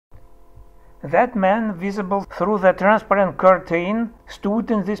That man, visible through the transparent curtain, stood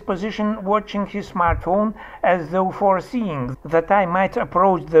in this position watching his smartphone as though foreseeing that I might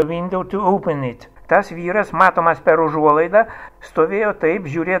approach the window to open it. Tas vyras, matomas per užuolaidą, stovėjo taip,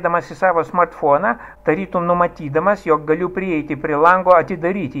 žiūrėdamas į savo smartfoną, tarytum numatydamas, jog galiu prieiti prie lango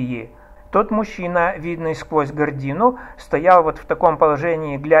atidaryti jį. Тот мужчина, видный сквозь гордину, стоял вот в таком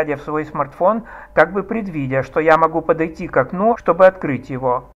положении, глядя в свой смартфон, как бы предвидя, что я могу подойти к окну, чтобы открыть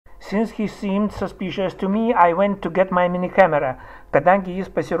его. Since he seemed suspicious to me, I went to get my mini-camera. Kadangi jis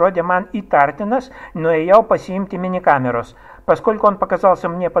pasirodė man įtartinas, nuėjau pasiimti mini-kameros. Поскольку он показался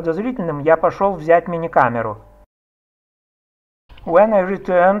мне подозрительным, я пошел взять мини-камеру. When I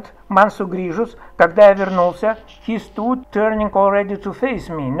returned, man sugrįžus, когда я вернулся, he stood turning already to face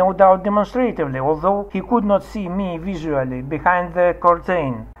me, no doubt demonstratively, although he could not see me visually behind the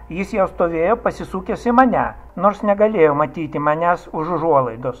curtain. Jis jau stovėjo pasisukęs į mane, nors negalėjo matyti manęs už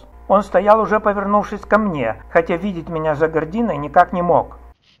užuolaidos. Он стоял уже повернувшись ко мне, хотя видеть меня за гординой никак не мог.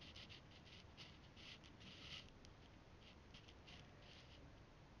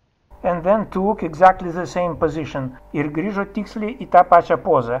 And then took exactly the same position. Ir grįžo tiksliai į tą pačią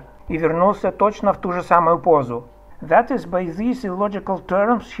pozą. И вернулся точно в ту же самую позу. That is, by these illogical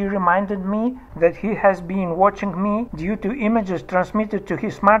terms, he reminded me that he has been watching me due to images transmitted to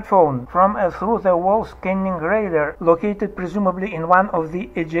his smartphone from a through-the-wall scanning radar located presumably in one of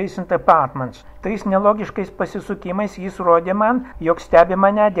the adjacent apartments. Tais nelogiškais pasisukimais jis rodė man, jog stebi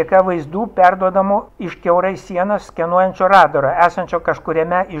mane dėka vaizdų perduodamų iš kiaurai sienas skenuojančio radaro, esančio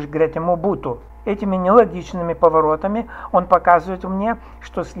kažkuriame iš gretimų butų. Этими нелогичными поворотами он показывает мне,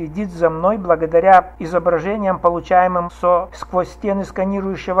 что следит за мной благодаря изображениям, получаемым со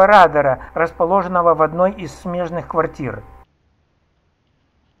сквозь-стены-сканирующего радара, расположенного в одной из смежных квартир.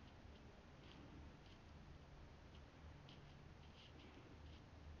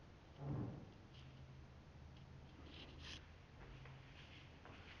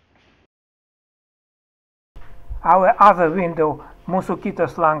 Our other window, mūsų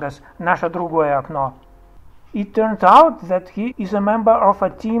kitas langas, наше другое окно. It turned out that he is a member of a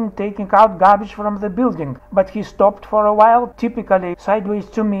team taking out garbage from the building, but he stopped for a while, typically sideways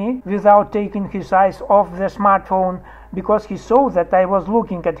to me, without taking his eyes off the smartphone, because he saw that I was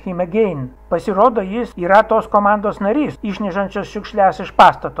looking at him again. Pasirodo, jis yra tos komandos narys, išnešančios šiukšles iš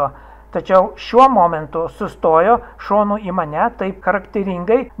pastato. Tačiau šiuo momentu sustojo šonu į mane taip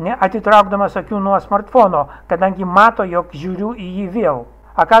charakteringai, neatitraukdamas akių nuo смартфона, kadangi mato, jog žiūriu į jį vėl.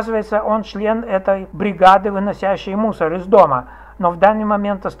 Оказывается, он член этой бригады, выносящей мусор из дома, но в данный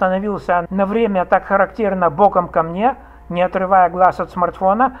момент остановился на время так характерно боком ко мне, не отрывая глаз от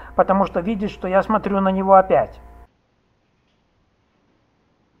смартфона, потому что видит, что я смотрю на него опять.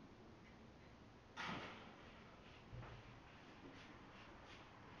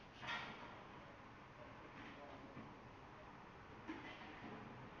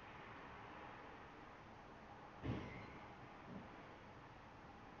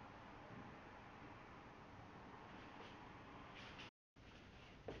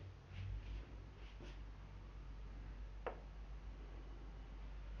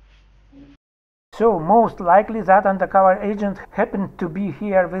 So, most likely that undercover agent happened to be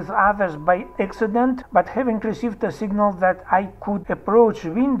here with others by accident, but having received a signal that I could approach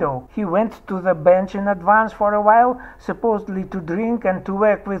window, he went to the bench in advance for a while, supposedly to drink and to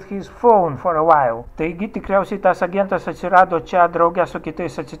work with his phone for a while. Taigi tikriausiai tas agentas atsirado čia drauge su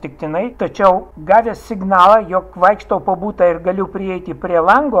kitais atsitiktinai, tačiau gavęs signalą, jog vaikštau po butą ir galiu prieiti prie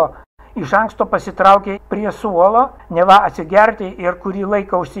lango, iš anksto pasitraukė prie suolo, neva atsigerти ir kurį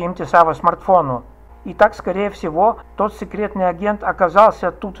laiką užsiimti savo смартфону. И так, скорее всего, тот секретный агент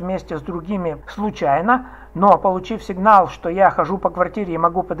оказался тут вместе с другими случайно, но, получив сигнал, что я хожу по квартире и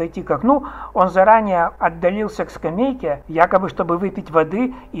могу подойти к окну, он заранее отдалился к скамейке, якобы чтобы выпить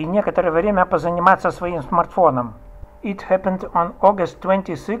воды и некоторое время позаниматься своим смартфоном. It happened on August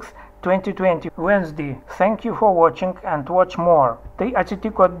 26, 2020, Wednesday. Thank you for watching and watch more. Tai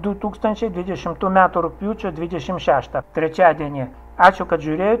atsitiko 2020 m. rugpjūčio 26, trečiadienį. Ačiū, kad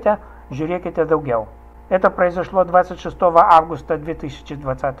žiūrėjote, žiūrėkite daugiau. Это произошло 26 августа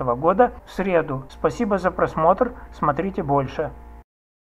 2020 года, в среду. Спасибо за просмотр, смотрите больше.